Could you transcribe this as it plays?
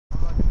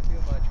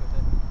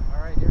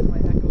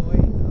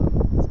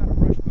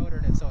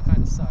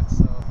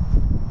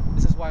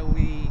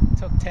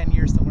took 10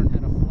 years to learn how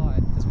to fly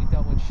it because we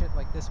dealt with shit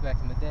like this back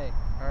in the day.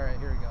 Alright,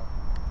 here we go.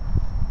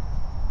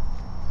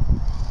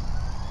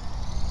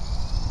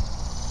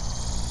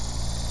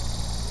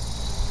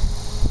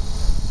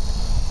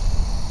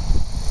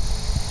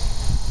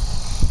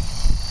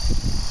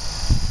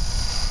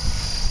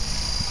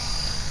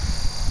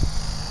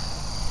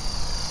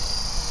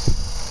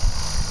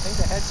 I think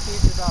the head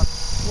speed's about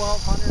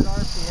 1200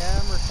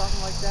 RPM or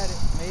something like that,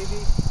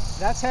 maybe.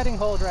 That's heading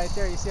hold right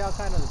there. You see how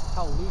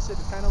lucid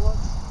it kind of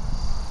looks?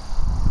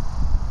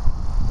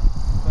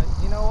 But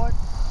you know what?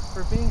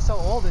 For being so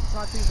old, it's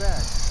not too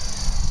bad.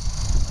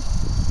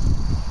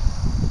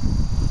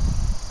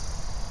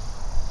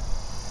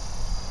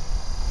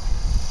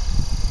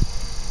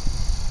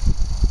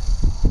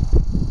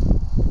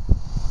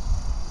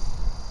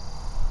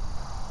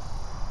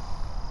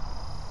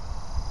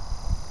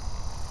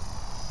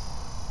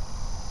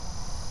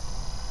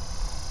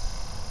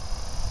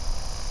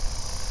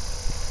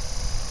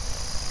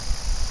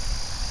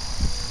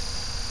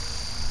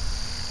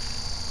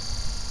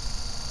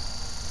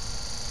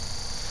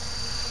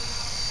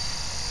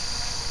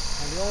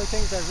 The only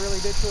things I really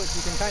did to it,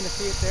 you can kind of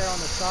see it there on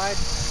the side,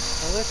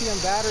 a lithium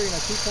battery and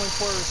a 2.4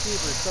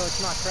 receiver, so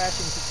it's not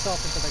crashing itself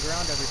into the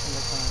ground every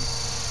single time.